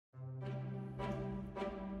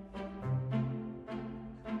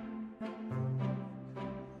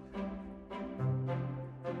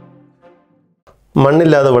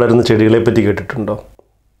മണ്ണില്ലാതെ വളരുന്ന ചെടികളെ പറ്റി കേട്ടിട്ടുണ്ടോ?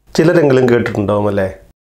 ചിലരെങ്കിലും കേട്ടിട്ടുണ്ടാവും അല്ലേ?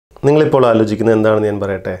 നിങ്ങളിപ്പോൾ ആലോചിക്കുന്നത് എന്താണെന്ന് ഞാൻ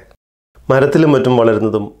പറയട്ടെ. മരത്തിലും മറ്റും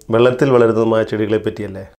വളരുന്നതും വെള്ളത്തിൽ വളരുന്നതുമായ ചെടികളെ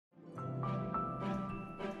പറ്റിയല്ലേ?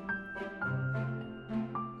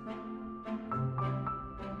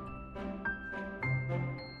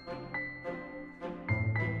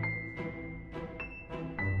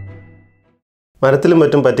 മരത്തിലും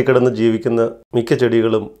മറ്റും പറ്റിക്കിടന്ന് ജീവിക്കുന്ന മിക്ക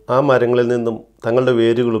ചെടികളും ആ മരങ്ങളിൽ നിന്നും തങ്ങളുടെ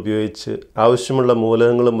വേരുകൾ ഉപയോഗിച്ച് ആവശ്യമുള്ള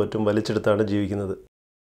മൂലകങ്ങളും മറ്റും വലിച്ചെടുത്താണ് ജീവിക്കുന്നത്.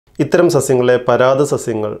 ഇത്തരം സസ്യങ്ങളെ പരാത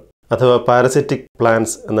സസ്യങ്ങൾ അഥവാ പാരസിറ്റിക്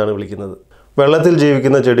പ്ലാന്റ്സ് എന്നാണ് വിളിക്കുന്നത്. വെള്ളത്തിൽ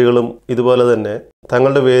ജീവിക്കുന്ന ചെടികളും ഇതുപോലെ തന്നെ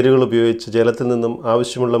തങ്ങളുടെ വേരുകൾ ഉപയോഗിച്ച് ജലത്തിൽ നിന്നും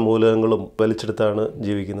ആവശ്യമുള്ള മൂലകങ്ങളും വലിച്ചെടുത്താണ്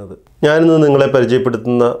ജീവിക്കുന്നത്. ഞാനിന്ന് നിങ്ങളെ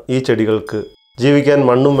പരിചയപ്പെടുത്തുന്ന ഈ ചെടികൾക്ക് ജീവിക്കാൻ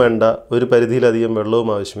മണ്ണും വേണ്ട, ഒരു പരിധിയിലധികം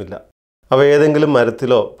വെള്ളവും ആവശ്യമില്ല. അവ ഏതെങ്കിലും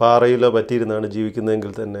മരത്തിലോ പാറയിലോ പറ്റിയിരുന്നാണ്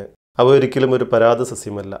ജീവിക്കുന്നതെങ്കിൽ തന്നെ അവ ഒരിക്കലും ഒരു പരാത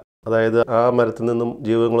സസ്യമല്ല. അതായത് ആ മരത്തിൽ നിന്നും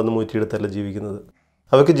ജീവങ്ങളൊന്നും ഊറ്റിയെടുത്തല്ല ജീവിക്കുന്നത്.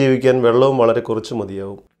 അവയ്ക്ക് ജീവിക്കാൻ വെള്ളവും വളരെ കുറച്ച്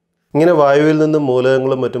മതിയാവും. ഇങ്ങനെ വായുവിൽ നിന്നും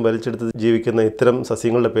മൂലകങ്ങളും മറ്റും വലിച്ചെടുത്ത് ജീവിക്കുന്ന ഇത്തരം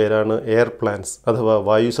സസ്യങ്ങളുടെ പേരാണ് എയർ പ്ലാന്റ്സ് അഥവാ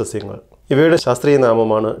വായു സസ്യങ്ങൾ. ഇവയുടെ ശാസ്ത്രീയ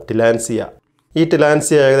നാമമാണ് ടിലാൻസിയ. ഈ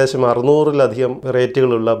ടിലാൻസിയ ഏകദേശം 600-ലധികം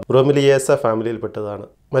വെറൈറ്റികളുള്ള ബ്രോമിലിയേസ ഫാമിലിയിൽപ്പെട്ടതാണ്.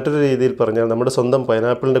 മറ്റൊരു രീതിയിൽ പറഞ്ഞാൽ നമ്മുടെ സ്വന്തം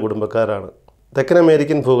പൈനാപ്പിളിൻ്റെ കുടുംബക്കാരാണ്. തെക്കൻ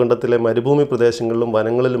അമേരിക്കൻ ഭൂഖണ്ഡത്തിലെ മരുഭൂമി പ്രദേശങ്ങളിലും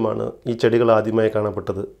വനങ്ങളിലുമാണ് ഈ ചെടികൾ ആദ്യമായി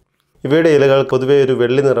കാണപ്പെട്ടത്. ഇവയുടെ ഇലകൾ പൊതുവെ ഒരു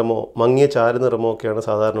വെള്ളി നിറമോ മങ്ങിയ ചാരനിറമോ ഒക്കെയാണ്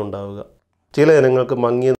സാധാരണ ഉണ്ടാവുക. ചില ഇനങ്ങൾക്ക്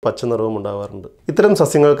മങ്ങിയ പച്ച നിറവും ഉണ്ടാവാറുണ്ട്. ഇത്തരം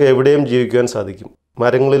സസ്യങ്ങൾക്ക് എവിടെയും ജീവിക്കുവാൻ സാധിക്കും.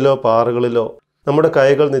 മരങ്ങളിലോ പാറകളിലോ നമ്മുടെ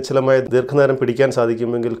കൈകൾ നിശ്ചലമായി ദീർഘനേരം പിടിക്കാൻ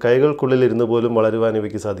സാധിക്കുമെങ്കിൽ കൈകൾക്കുള്ളിൽ ഇരുന്ന് പോലും വളരുവാൻ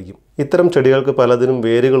ഇവയ്ക്ക് സാധിക്കും. ഇത്തരം ചെടികൾക്ക് പലതിനും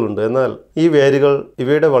വേരുകളുണ്ട്. എന്നാൽ ഈ വേരുകൾ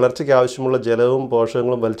ഇവയുടെ വളർച്ചയ്ക്ക് ആവശ്യമുള്ള ജലവും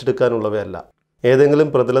പോഷകങ്ങളും വലിച്ചെടുക്കാനുള്ളവയല്ല. ഏതെങ്കിലും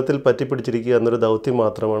പ്രതലത്തിൽ പറ്റിപ്പിടിച്ചിരിക്കുക എന്നൊരു ദൗത്യം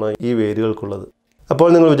മാത്രമാണ് ഈ വേരുകൾക്കുള്ളത്. അപ്പോൾ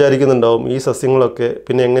നിങ്ങൾ വിചാരിക്കുന്നുണ്ടാവും, ഈ സസ്യങ്ങളൊക്കെ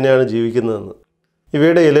പിന്നെ എങ്ങനെയാണ് ജീവിക്കുന്നതെന്ന്.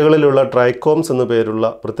 ഇവയുടെ ഇലകളിലുള്ള ട്രൈക്കോംസ് എന്നു പേരുള്ള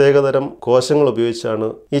പ്രത്യേകതരം കോശങ്ങൾ ഉപയോഗിച്ചാണ്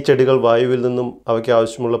ഈ ചെടികൾ വായുവിൽ നിന്നും അവയ്ക്ക്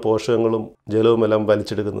ആവശ്യമുള്ള പോഷകങ്ങളും ജലവുമെല്ലാം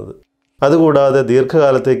വലിച്ചെടുക്കുന്നത്. അതുകൂടാതെ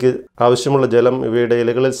ദീർഘകാലത്തേക്ക് ആവശ്യമുള്ള ജലം ഇവയുടെ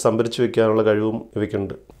ഇലകളിൽ സംഭരിച്ചു വയ്ക്കാനുള്ള കഴിവും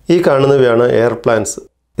ഇവയ്ക്കുണ്ട്. ഈ കാണുന്നവയാണ് എയർ പ്ലാന്റ്സ്.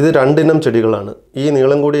 ഇത് 2 ഇനം ചെടികളാണ്. ഈ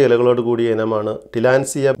നീളം കൂടിയ ഇലകളോട് കൂടിയ ഇനമാണ്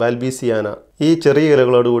ടിലാൻസിയ ബാൽബീസിയാന. ഈ ചെറിയ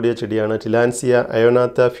ഇലകളോട് കൂടിയ ചെടിയാണ് ടിലാൻസിയ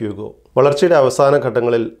അയോനാത്ത ഫ്യൂഗോ. വളർച്ചയുടെ അവസാന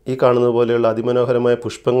ഘട്ടങ്ങളിൽ ഈ കാണുന്നത് പോലെയുള്ള അതിമനോഹരമായ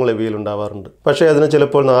പുഷ്പങ്ങൾ ഇവയിൽ ഉണ്ടാവാറുണ്ട്. പക്ഷേ അതിന്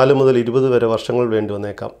ചിലപ്പോൾ 4 മുതൽ 20 വരെ വർഷങ്ങൾ വേണ്ടി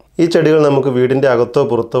വന്നേക്കാം. ഈ ചെടികൾ നമുക്ക് വീടിൻ്റെ അകത്തോ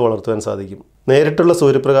പുറത്തോ വളർത്തുവാൻ സാധിക്കും. നേരിട്ടുള്ള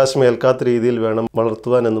സൂര്യപ്രകാശം ഏൽക്കാത്ത രീതിയിൽ വേണം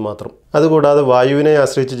വളർത്തുവാൻ എന്ന് മാത്രം. അതുകൂടാതെ വായുവിനെ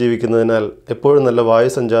ആശ്രയിച്ച് ജീവിക്കുന്നതിനാൽ എപ്പോഴും നല്ല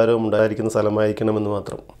വായുസഞ്ചാരവും ഉണ്ടായിരിക്കുന്ന സ്ഥലമായിരിക്കണമെന്ന്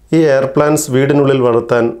മാത്രം. ഈ എയർ പ്ലാന്റ്സ് വീടിനുള്ളിൽ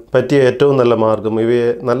വളർത്താൻ പറ്റിയ ഏറ്റവും നല്ല മാർഗം ഇവയെ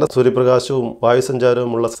നല്ല സൂര്യപ്രകാശവും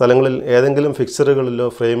വായുസഞ്ചാരവും ഉള്ള സ്ഥലങ്ങളിൽ ഏതെങ്കിലും ഫിക്സറുകളിലോ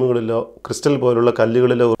ഫ്രെയിമുകളിലോ ക്രിസ്റ്റൽ പോലുള്ള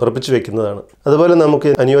കല്ലുകളിലോ ഉറപ്പിച്ചു വെക്കുന്നതാണ്. അതുപോലെ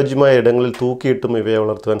നമുക്ക് അനുയോജ്യമായ ഇടങ്ങളിൽ തൂക്കിയിട്ടും ഇവയെ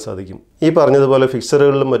വളർത്തുവാൻ സാധിക്കും. ഈ പറഞ്ഞതുപോലെ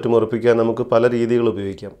ഫിക്സറുകളിലും മറ്റും ഉറപ്പിക്കാൻ നമുക്ക് പല രീതികൾ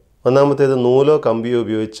ഉപയോഗിക്കാം. ഒന്നാമത്തേത് നൂലോ കമ്പിയോ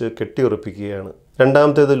ഉപയോഗിച്ച് കെട്ടി ഉറപ്പിക്കുകയാണ്.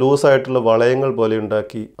 രണ്ടാമത്തേത് ലൂസായിട്ടുള്ള വളയങ്ങൾ പോലെ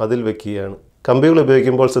ഉണ്ടാക്കി അതിൽ വെക്കുകയാണ്. കമ്പികൾ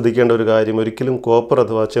ഉപയോഗിക്കുമ്പോൾ ശ്രദ്ധിക്കേണ്ട ഒരു കാര്യം, ഒരിക്കലും കോപ്പർ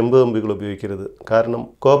അഥവാ ചെമ്പ് കമ്പികൾ ഉപയോഗിക്കരുത്. കാരണം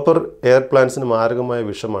കോപ്പർ എയർ പ്ലാന്റ്സിന് മാരകമായ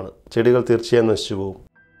വിഷമാണ്. ചെടികൾ തീർച്ചയായും നശിച്ചു പോകും.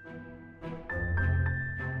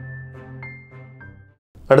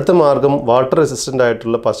 അടുത്ത മാർഗം വാട്ടർ റെസിസ്റ്റൻ്റ്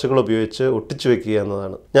ആയിട്ടുള്ള പശകൾ ഉപയോഗിച്ച് ഒട്ടിച്ചു വെക്കുക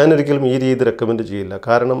എന്നതാണ്. ഞാനൊരിക്കലും ഈ രീതി റെക്കമെൻഡ് ചെയ്യില്ല.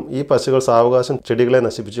 കാരണം ഈ പശകൾ സാവകാശം ചെടികളെ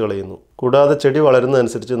നശിപ്പിച്ചു കളയുന്നു. കൂടാതെ ചെടി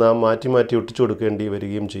വളരുന്നതനുസരിച്ച് നാം മാറ്റി മാറ്റി ഒട്ടിച്ചു കൊടുക്കേണ്ടി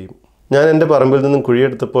വരികയും ചെയ്യും. ഞാൻ എൻ്റെ പറമ്പിൽ നിന്നും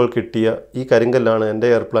കുഴിയെടുത്തപ്പോൾ കിട്ടിയ ഈ കരിങ്കല്ലാണ് എൻ്റെ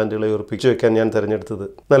എയർ പ്ലാന്റുകളെ ഉറപ്പിച്ചു വെക്കാൻ ഞാൻ തിരഞ്ഞെടുത്തത്.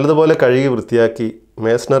 നല്ലതുപോലെ കഴുകി വൃത്തിയാക്കി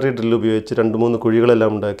മേസണറി ഡ്രിൽ ഉപയോഗിച്ച് 2-3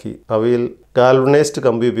 കുഴികളെല്ലാം ഉണ്ടാക്കി അവയിൽ ഗാൽവനൈസ്ഡ്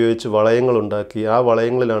കമ്പി ഉപയോഗിച്ച് വളയങ്ങൾ ഉണ്ടാക്കി ആ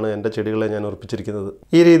വളയങ്ങളിലാണ് എൻ്റെ ചെടികളെ ഞാൻ ഉറപ്പിച്ചിരിക്കുന്നത്.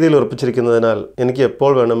 ഈ രീതിയിൽ ഉറപ്പിച്ചിരിക്കുന്നതിനാൽ എനിക്ക്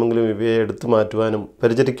എപ്പോൾ വേണമെങ്കിലും ഇവയെ എടുത്തു മാറ്റുവാനും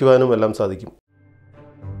പരിചരിക്കുവാനും എല്ലാം സാധിക്കും.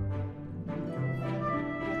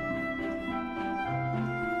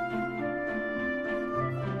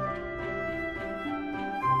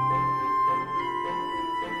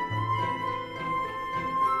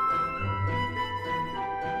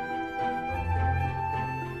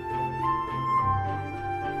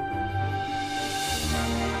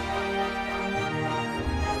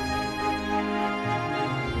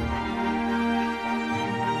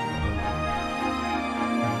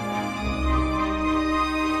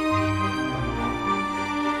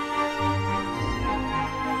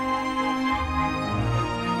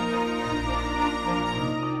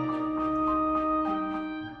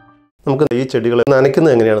 നമുക്ക് ഈ ചെടികളെ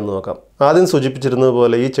നനയ്ക്കുന്നത് എങ്ങനെയാണെന്ന് നോക്കാം. ആദ്യം സൂചിപ്പിച്ചിരുന്നത്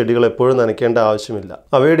പോലെ ഈ ചെടികൾ എപ്പോഴും നനയ്ക്കേണ്ട ആവശ്യമില്ല.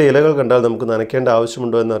 അവയുടെ ഇലകൾ കണ്ടാൽ നമുക്ക് നനയ്ക്കേണ്ട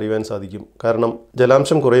ആവശ്യമുണ്ടോ എന്ന് അറിയുവാൻ സാധിക്കും. കാരണം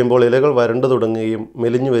ജലാംശം കുറയുമ്പോൾ ഇലകൾ വരണ്ടു തുടങ്ങുകയും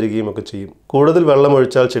മെലിഞ്ഞു വരികയും ഒക്കെ ചെയ്യും. കൂടുതൽ വെള്ളം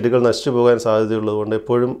ഒഴിച്ചാൽ ചെടികൾ നശിച്ചു പോകാൻ സാധ്യതയുള്ളതുകൊണ്ട്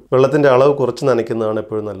എപ്പോഴും വെള്ളത്തിൻ്റെ അളവ് കുറച്ച് നനയ്ക്കുന്നതാണ്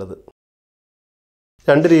എപ്പോഴും നല്ലത്.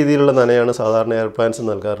 രണ്ട് രീതിയിലുള്ള നനയാണ് സാധാരണ എയർ പ്ലാന്റ്സ്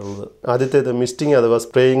നൽകാറുള്ളത്. ആദ്യത്തേത് മിസ്റ്റിംഗ് അഥവാ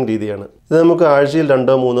സ്പ്രേയിങ് രീതിയാണ്. ഇത് നമുക്ക് ആഴ്ചയിൽ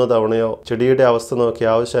 2-3 തവണയോ ചെടിയുടെ അവസ്ഥ നോക്കി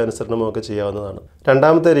ആവശ്യാനുസരണമോ ഒക്കെ ചെയ്യാവുന്നതാണ്.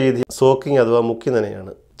 രണ്ടാമത്തെ രീതി സോക്കിംഗ് അഥവാ മുക്കി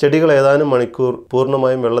നനയാണ്. ചെടികൾ ഏതാനും മണിക്കൂർ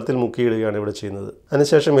പൂർണ്ണമായും വെള്ളത്തിൽ മുക്കിയിടുകയാണ് ഇവിടെ ചെയ്യുന്നത്.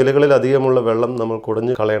 അതിനുശേഷം ഇലകളിൽ അധികമുള്ള വെള്ളം നമ്മൾ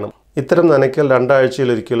കുടഞ്ഞു കളയണം. ഇത്തരം നനയ്ക്കൽ 2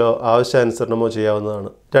 ആഴ്ചയിലൊരിക്കലോ ആവശ്യാനുസരണമോ ചെയ്യാവുന്നതാണ്.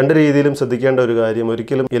 രണ്ട് രീതിയിലും ശ്രദ്ധിക്കേണ്ട ഒരു കാര്യം,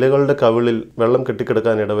 ഒരിക്കലും ഇലകളുടെ കവിളിൽ വെള്ളം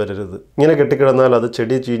കെട്ടിക്കിടക്കാൻ ഇടവരരുത്. ഇങ്ങനെ കെട്ടിക്കിടന്നാൽ അത്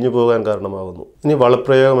ചെടി ചീഞ്ഞു പോകാൻ കാരണമാകുന്നു. ഇനി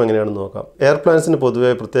വളപ്രയോഗം എങ്ങനെയാണെന്ന് നോക്കാം. എയർ പ്ലാന്റ്സിന്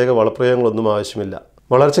പൊതുവെ പ്രത്യേക വളപ്രയോഗങ്ങളൊന്നും ആവശ്യമില്ല.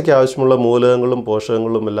 വളർച്ചയ്ക്ക് ആവശ്യമുള്ള മൂലകങ്ങളും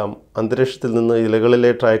പോഷകങ്ങളും എല്ലാം അന്തരീക്ഷത്തിൽ നിന്ന്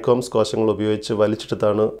ഇലകളിലെ ട്രൈക്കോംസ് കോശങ്ങൾ ഉപയോഗിച്ച്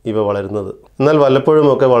വലിച്ചെടുത്താണ് ഇവ വളരുന്നത്. എന്നാൽ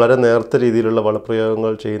വല്ലപ്പോഴുമൊക്കെ വളരെ നേർത്ത രീതിയിലുള്ള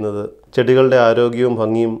വളപ്രയോഗങ്ങൾ ചെയ്യുന്നത് ചെടികളുടെ ആരോഗ്യവും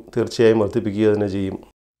ഭംഗിയും തീർച്ചയായും വർദ്ധിപ്പിക്കുക തന്നെ ചെയ്യും.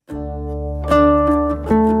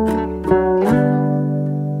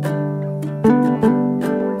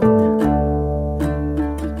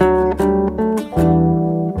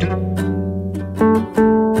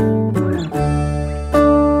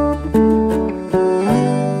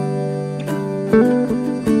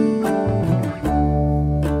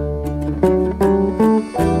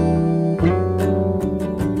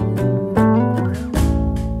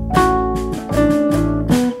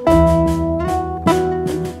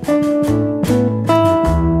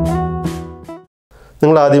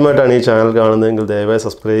 നിങ്ങൾ ആദ്യമായിട്ടാണ് ഈ ചാനൽ കാണുന്നതെങ്കിൽ ദയവായി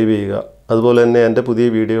സബ്സ്ക്രൈബ് ചെയ്യുക. അതുപോലെ തന്നെ എൻ്റെ പുതിയ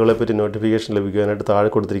വീഡിയോകളെപ്പറ്റി നോട്ടിഫിക്കേഷൻ ലഭിക്കാനായിട്ട് താഴെ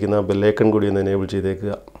കൊടുത്തിരിക്കുന്ന ബെല്ലൈക്കൺ കൂടി ഒന്ന് എനേബിൾ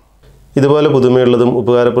ചെയ്തേക്കുക. ഇതുപോലെ പുതുമയുള്ളതും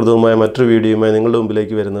ഉപകാരപ്രദവുമായ മറ്റൊരു വീഡിയോയുമായി നിങ്ങളുടെ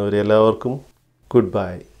മുമ്പിലേക്ക് വരുന്നവരെ എല്ലാവർക്കും ഗുഡ്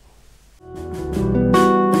ബൈ.